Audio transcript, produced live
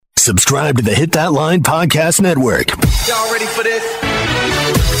Subscribe to the Hit That Line Podcast Network. Y'all ready for this?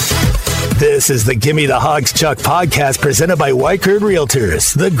 This is the Gimme the Hogs Chuck podcast presented by Weichert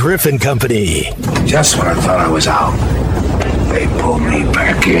Realtors, the Griffin Company. Just when I thought I was out, they pulled me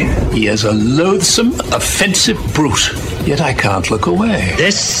back in. He is a loathsome, offensive brute, yet I can't look away.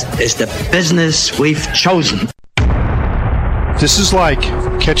 This is the business we've chosen. This is like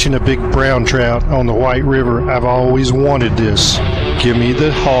catching a big brown trout on the White River. I've always wanted this. Give me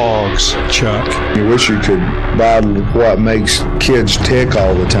the Hogs, Chuck. You wish you could buy what makes kids tick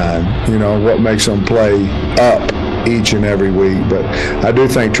all the time. You know, what makes them play up each and every week. But I do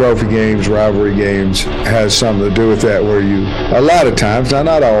think trophy games, rivalry games has something to do with that, where you, a lot of times, now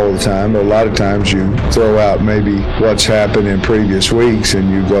not all the time, but a lot of times you throw out maybe what's happened in previous weeks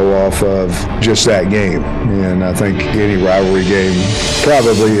and you go off of just that game. And I think any rivalry game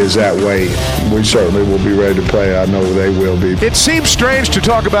probably is that way. We certainly will be ready to play. I know they will be. It seems strange to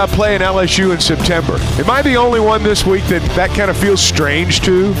talk about playing LSU in September. Am I the only one this week that kind of feels strange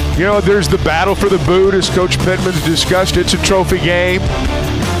to? You know, there's the battle for the boot, as Coach Pittman's discussed. It's a trophy game,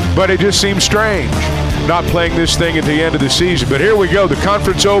 but it just seems strange not playing this thing at the end of the season. But here we go, the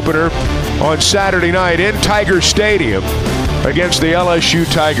conference opener on Saturday night in Tiger Stadium against the LSU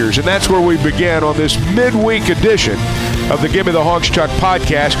Tigers. And that's where we begin on this midweek edition of the Gimme the Hogs Chuck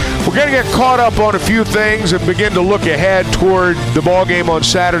podcast. We're going to get caught up on a few things and begin to look ahead toward the ball game on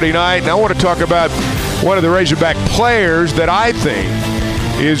Saturday night. And I want to talk about one of the Razorback players that I think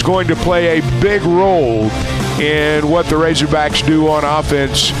is going to play a big role in what the Razorbacks do on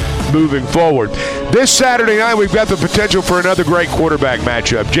offense moving forward. This Saturday night, we've got the potential for another great quarterback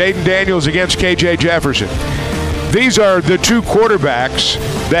matchup. Jaden Daniels against KJ Jefferson. These are the two quarterbacks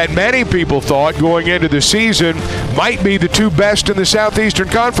that many people thought going into the season might be the two best in the Southeastern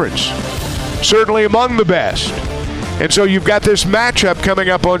Conference. Certainly among the best. And so you've got this matchup coming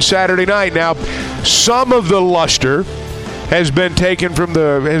up on Saturday night. Now, some of the luster has been taken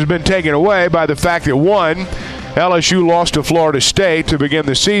away by the fact that, one, LSU lost to Florida State to begin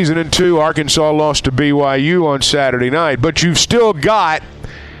the season, and two, Arkansas lost to BYU on Saturday night. But you've still got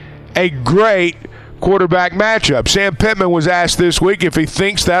a great quarterback matchup. Sam Pittman was asked this week if he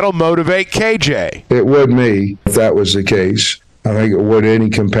thinks that'll motivate KJ. It would me if that was the case. I think it would any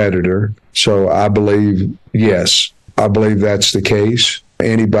competitor. So I believe, yes, I believe that's the case.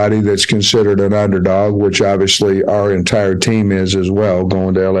 Anybody that's considered an underdog, which obviously our entire team is as well,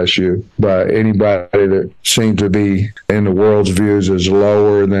 going to LSU, but anybody that seems to be in the world's views as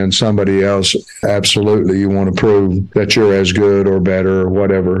lower than somebody else, absolutely you want to prove that you're as good or better or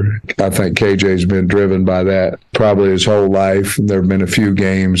whatever. I think KJ's been driven by that probably his whole life. There have been a few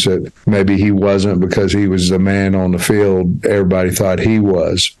games that maybe he wasn't because he was the man on the field. Everybody thought he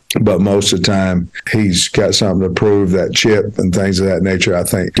was. But most of the time, he's got something to prove, that chip and things of that nature. I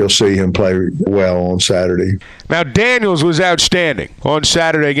think you'll see him play well on Saturday. Now, Daniels was outstanding on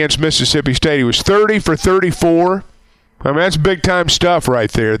Saturday against Mississippi State. He was 30 for 34. I mean, that's big-time stuff right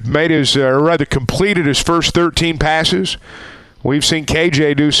there. Completed his first 13 passes. We've seen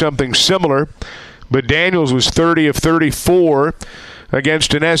KJ do something similar, but Daniels was 30 of 34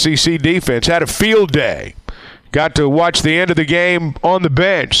 against an SEC defense. Had a field day. Got to watch the end of the game on the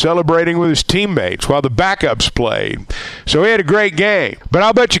bench, celebrating with his teammates while the backups played. So he had a great game. But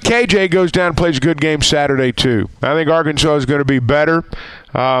I'll bet you KJ goes down and plays a good game Saturday, too. I think Arkansas is going to be better.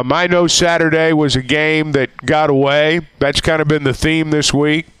 I know Saturday was a game that got away. That's kind of been the theme this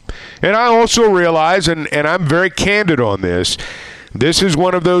week. And I also realize, and I'm very candid on this is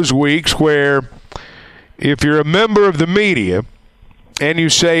one of those weeks where if you're a member of the media and you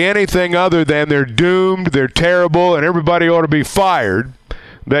say anything other than they're doomed, they're terrible, and everybody ought to be fired,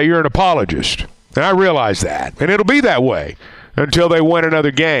 that you're an apologist. And I realize that. And it'll be that way until they win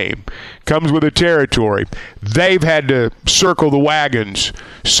another game. Comes with the territory. They've had to circle the wagons,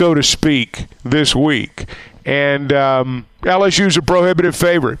 so to speak, this week. And LSU's a prohibitive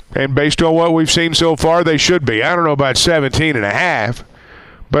favorite. And based on what we've seen so far, they should be. I don't know about 17.5.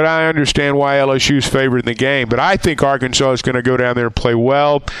 But I understand why LSU's favored in the game. But I think Arkansas is going to go down there and play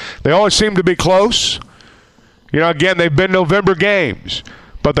well. They always seem to be close. You know, again, they've been November games,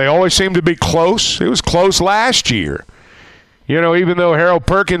 but they always seem to be close. It was close last year. You know, even though Harold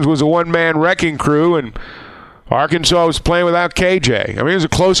Perkins was a one-man wrecking crew and Arkansas was playing without KJ. I mean, it was a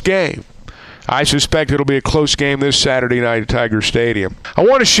close game. I suspect it'll be a close game this Saturday night at Tiger Stadium. I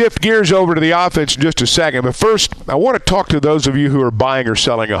want to shift gears over to the offense in just a second, but first, I want to talk to those of you who are buying or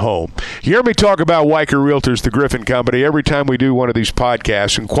selling a home. You hear me talk about Weicker Realtors, the Griffin Company, every time we do one of these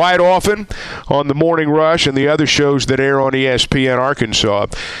podcasts, and quite often on the Morning Rush and the other shows that air on ESPN Arkansas.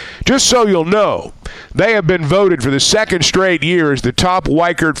 Just so you'll know, they have been voted for the second straight year as the top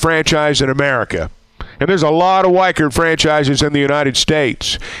Weicker franchise in America. And there's a lot of Weicker franchises in the United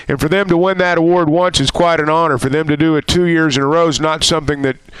States. And for them to win that award once is quite an honor. For them to do it 2 years in a row is not something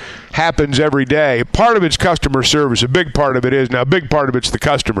that happens every day. Part of it's customer service. A big part of it is. Now, a big part of it's the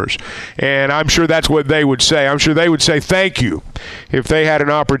customers. And I'm sure that's what they would say. I'm sure they would say thank you if they had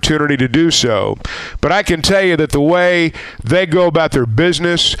an opportunity to do so. But I can tell you that the way they go about their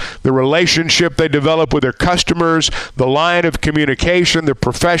business, the relationship they develop with their customers, the line of communication, the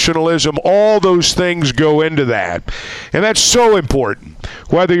professionalism, all those things go into that. And that's so important,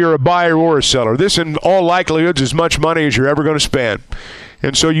 whether you're a buyer or a seller. This, in all likelihood, is as much money as you're ever going to spend.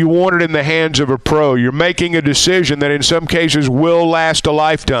 And so you want it in the hands of a pro. You're making a decision that in some cases will last a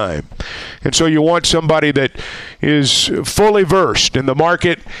lifetime. And so you want somebody that is fully versed in the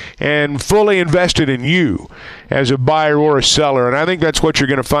market and fully invested in you as a buyer or a seller. And I think that's what you're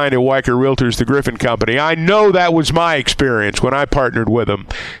going to find at Weicker Realtors, the Griffin Company. I know that was my experience when I partnered with them,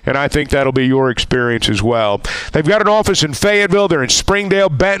 and I think that'll be your experience as well. They've got an office in Fayetteville. They're in Springdale,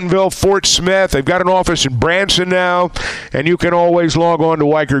 Bentonville, Fort Smith. They've got an office in Branson now, and you can always log on to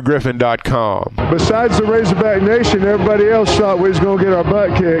WeicherGriffin.com. Besides the Razorback Nation, everybody else thought we was going to get our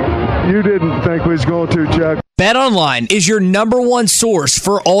butt kicked. You didn't think we was going to, Chuck. BetOnline is your #1 source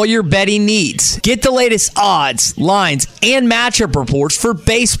for all your betting needs. Get the latest odds, lines, and matchup reports for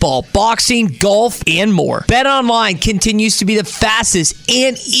baseball, boxing, golf, and more. BetOnline continues to be the fastest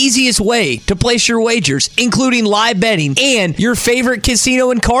and easiest way to place your wagers, including live betting and your favorite casino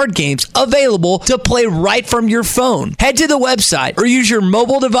and card games available to play right from your phone. Head to the website or use your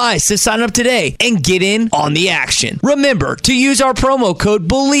mobile device to sign up today and get in on the action. Remember to use our promo code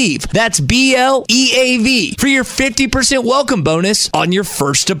BELIEVE, that's BLEAV, for your 50% welcome bonus on your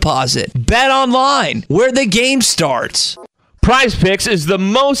first deposit. Bet online, where the game starts. Prize Picks is the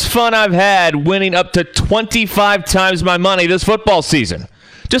most fun I've had, winning up to 25 times my money this football season.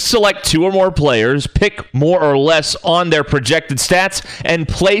 Just select 2 or more players, pick more or less on their projected stats, and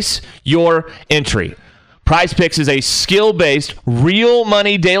place your entry. Prize Picks is a skill-based, real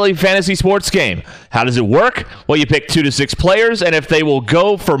money daily fantasy sports game. How does it work? Well, you pick 2 to 6 players, and if they will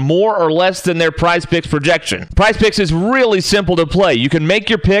go for more or less than their Prize Picks projection. Prize Picks is really simple to play. You can make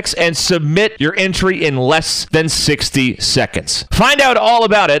your picks and submit your entry in less than 60 seconds. Find out all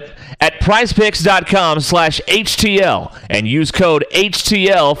about it at prizepicks.com/HTL and use code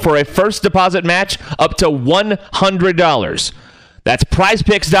HTL for a first deposit match up to $100. That's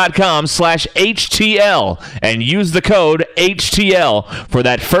prizepicks.com/HTL and use the code HTL for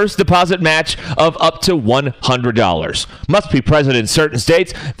that first deposit match of up to $100. Must be present in certain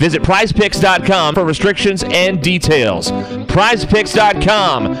states. Visit prizepicks.com for restrictions and details.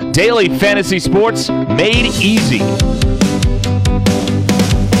 Prizepicks.com, daily fantasy sports made easy.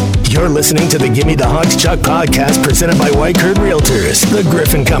 You're listening to the Gimme the Hogs Chuck podcast presented by Weicker Realtors, the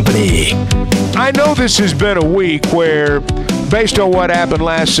Griffin Company. I know this has been a week where, based on what happened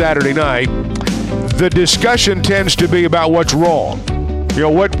last Saturday night, the discussion tends to be about what's wrong. You know,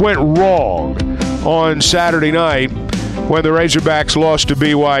 what went wrong on Saturday night when the Razorbacks lost to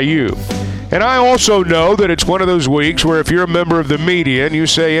BYU. And I also know that it's one of those weeks where if you're a member of the media and you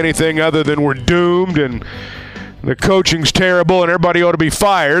say anything other than we're doomed and the coaching's terrible and everybody ought to be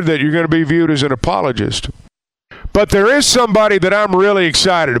fired, that you're going to be viewed as an apologist. But there is somebody that I'm really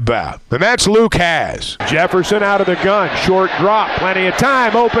excited about, and that's Luke Hawgs. Jefferson out of the gun, short drop, plenty of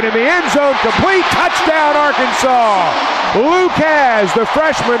time, open in the end zone, complete, touchdown Arkansas. Luke Hawgs, the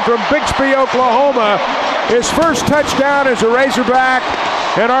freshman from Bixby, Oklahoma, his first touchdown as a Razorback,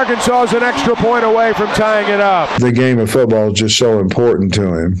 and Arkansas is an extra point away from tying it up. The game of football is just so important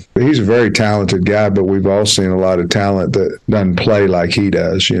to him. He's a very talented guy, but we've all seen a lot of talent that doesn't play like he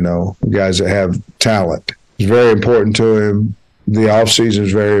does, you know, guys that have talent. It's very important to him. The offseason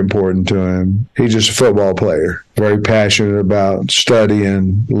is very important to him. He's just a football player, very passionate about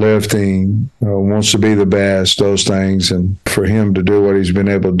studying, lifting, wants to be the best, those things. And for him to do what he's been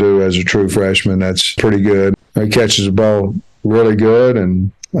able to do as a true freshman, that's pretty good. He catches the ball really good,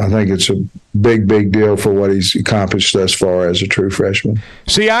 and I think it's a big, big deal for what he's accomplished thus far as a true freshman.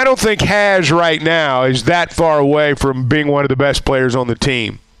 See, I don't think Hawgs right now is that far away from being one of the best players on the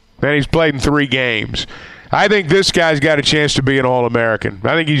team. And he's played in 3 games. I think this guy's got a chance to be an All-American.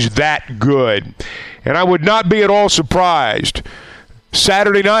 I think he's that good. And I would not be at all surprised,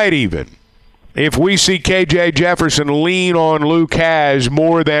 Saturday night even, if we see KJ Jefferson lean on Luke Hawgs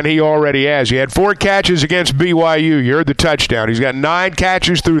more than he already has. He had 4 catches against BYU. You heard the touchdown. He's got 9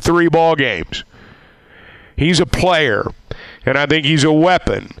 catches through 3 ball games. He's a player, and I think he's a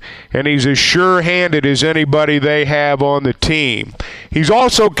weapon, and he's as sure-handed as anybody they have on the team. He's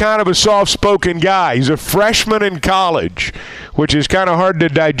also kind of a soft-spoken guy. He's a freshman in college, which is kind of hard to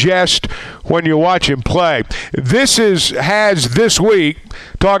digest when you watch him play. This has this week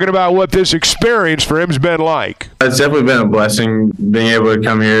talking about what this experience for him has been like. It's definitely been a blessing being able to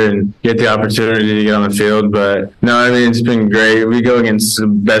come here and get the opportunity to get on the field. But no, I mean, it's been great. We go against the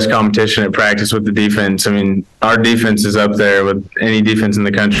best competition at practice with the defense. I mean, our defense is up there with any defense in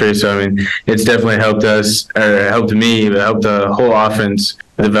the country. So, I mean, it's definitely helped us, or helped me, but helped the whole offense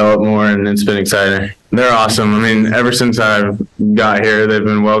develop more, and it's been exciting. They're awesome. I mean, ever since I've got here, they've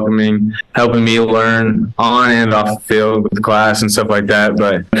been welcoming, helping me learn on and off the field with the class and stuff like that.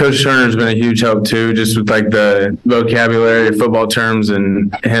 But Coach Turner's been a huge help too, just with like the vocabulary of football terms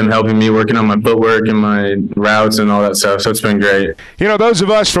and him helping me working on my footwork and my routes and all that stuff. So it's been great. You know, those of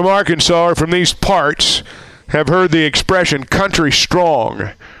us from Arkansas or from these parts have heard the expression country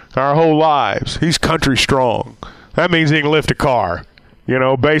strong our whole lives. He's country strong. That means he can lift a car. You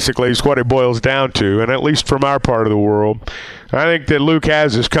know, basically is what it boils down to, and at least from our part of the world, I think that Luke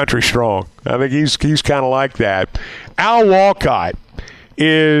Hawgs is country strong. I think he's kind of like that. Al Walcott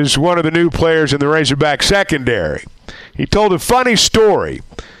is one of the new players in the Razorback secondary. He told a funny story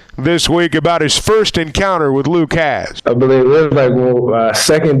this week about his first encounter with Luke Hawgs. I believe it was like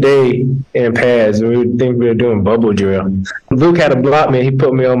second day in pads, and we would think we were doing bubble drill. Luke had to block me, and he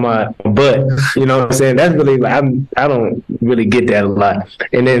put me on my butt. You know what I'm saying? That's really, I don't really get that a lot.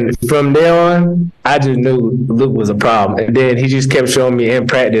 And then from there on, I just knew Luke was a problem. And then he just kept showing me in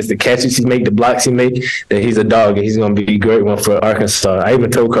practice the catches he make, the blocks he make, that he's a dog, and he's going to be a great one for Arkansas. I even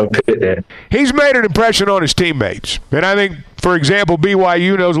told Coach Pitt that. He's made an impression on his teammates, and I think, for example,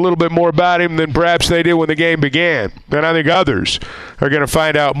 BYU knows a little bit more about him than perhaps they did when the game began. And I think others are going to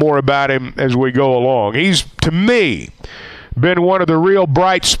find out more about him as we go along. He's, to me, been one of the real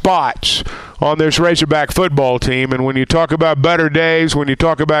bright spots on this Razorback football team. And when you talk about better days, when you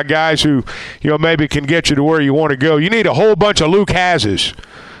talk about guys who, you know, maybe can get you to where you want to go, you need a whole bunch of Luke Hawgses.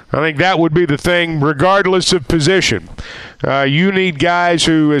 I think that would be the thing regardless of position. You need guys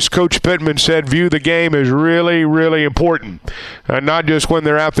who, as Coach Pittman said, view the game as really, really important. Not just when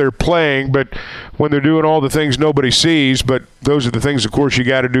they're out there playing, but when they're doing all the things nobody sees. But those are the things, of course, you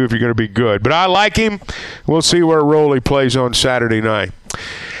got to do if you're going to be good. But I like him. We'll see what role he plays on Saturday night.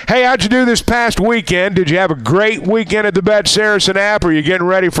 Hey, how'd you do this past weekend? Did you have a great weekend at the Bet Saracen app? Are you getting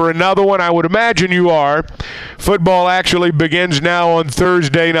ready for another one? I would imagine you are. Football actually begins now on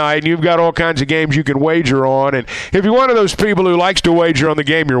Thursday night, and you've got all kinds of games you can wager on. And if you're one of those people who likes to wager on the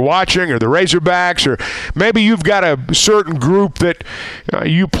game you're watching or the Razorbacks, or maybe you've got a certain group that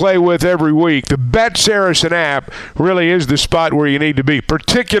you play with every week, the Bet Saracen app really is the spot where you need to be,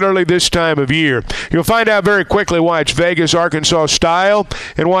 particularly this time of year. You'll find out very quickly why it's Vegas, Arkansas style,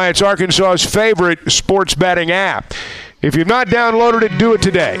 and why it's Arkansas's favorite sports betting app. If you've not downloaded it, do it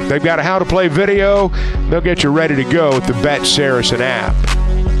today. They've got a how to play video. They'll get you ready to go with the Bet Saracen app.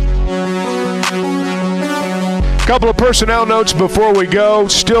 Couple of personnel notes before we go.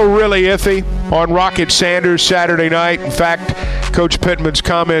 Still really iffy on Rocket Sanders Saturday night. In fact, Coach Pittman's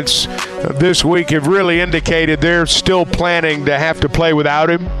comments this week have really indicated they're still planning to have to play without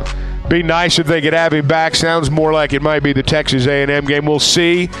him. Be nice if they could have him back. Sounds more like it might be the Texas A&M game. We'll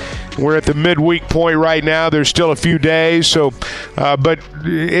see. We're at the midweek point right now. There's still a few days. So, but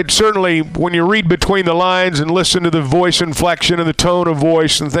it certainly, when you read between the lines and listen to the voice inflection and the tone of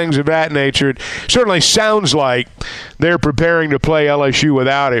voice and things of that nature, it certainly sounds like they're preparing to play LSU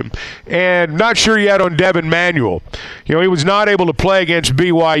without him. And not sure yet on Devin Manuel. You know, he was not able to play against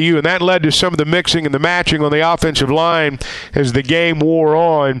BYU, and that led to some of the mixing and the matching on the offensive line as the game wore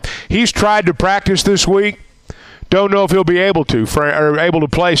on. He's tried to practice this week. Don't know if he'll be able to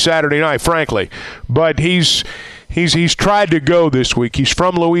play Saturday night, frankly. But he's tried to go this week. He's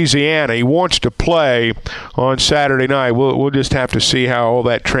from Louisiana. He wants to play on Saturday night. We'll just have to see how all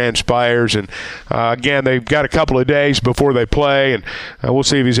that transpires. And, again, they've got a couple of days before they play, and we'll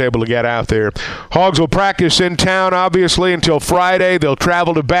see if he's able to get out there. Hogs will practice in town, obviously, until Friday. They'll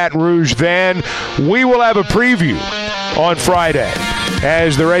travel to Baton Rouge then. We will have a preview on Friday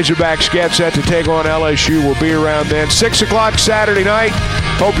as the Razorbacks get set to take on LSU. We'll be around then. 6 o'clock Saturday night.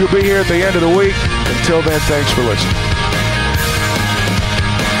 Hope you'll be here at the end of the week. Until then, thanks for listening.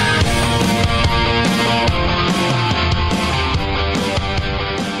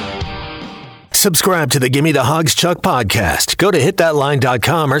 Subscribe to the Gimme the Hogs Chuck podcast. Go to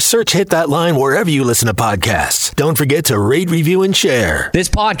hitthatline.com or search Hit That Line wherever you listen to podcasts. Don't forget to rate, review, and share. This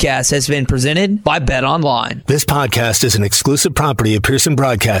podcast has been presented by Bet Online. This podcast is an exclusive property of Pearson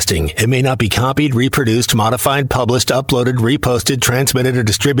Broadcasting. It may not be copied, reproduced, modified, published, uploaded, reposted, transmitted, or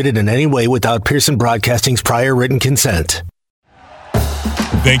distributed in any way without Pearson Broadcasting's prior written consent.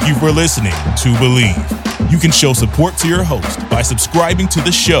 Thank you for listening to Believe. You can show support to your host by subscribing to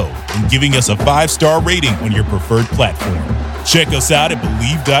the show and giving us a 5-star rating on your preferred platform. Check us out at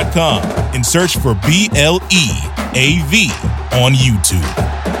Believe.com and search for BLEAV on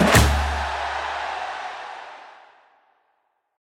YouTube.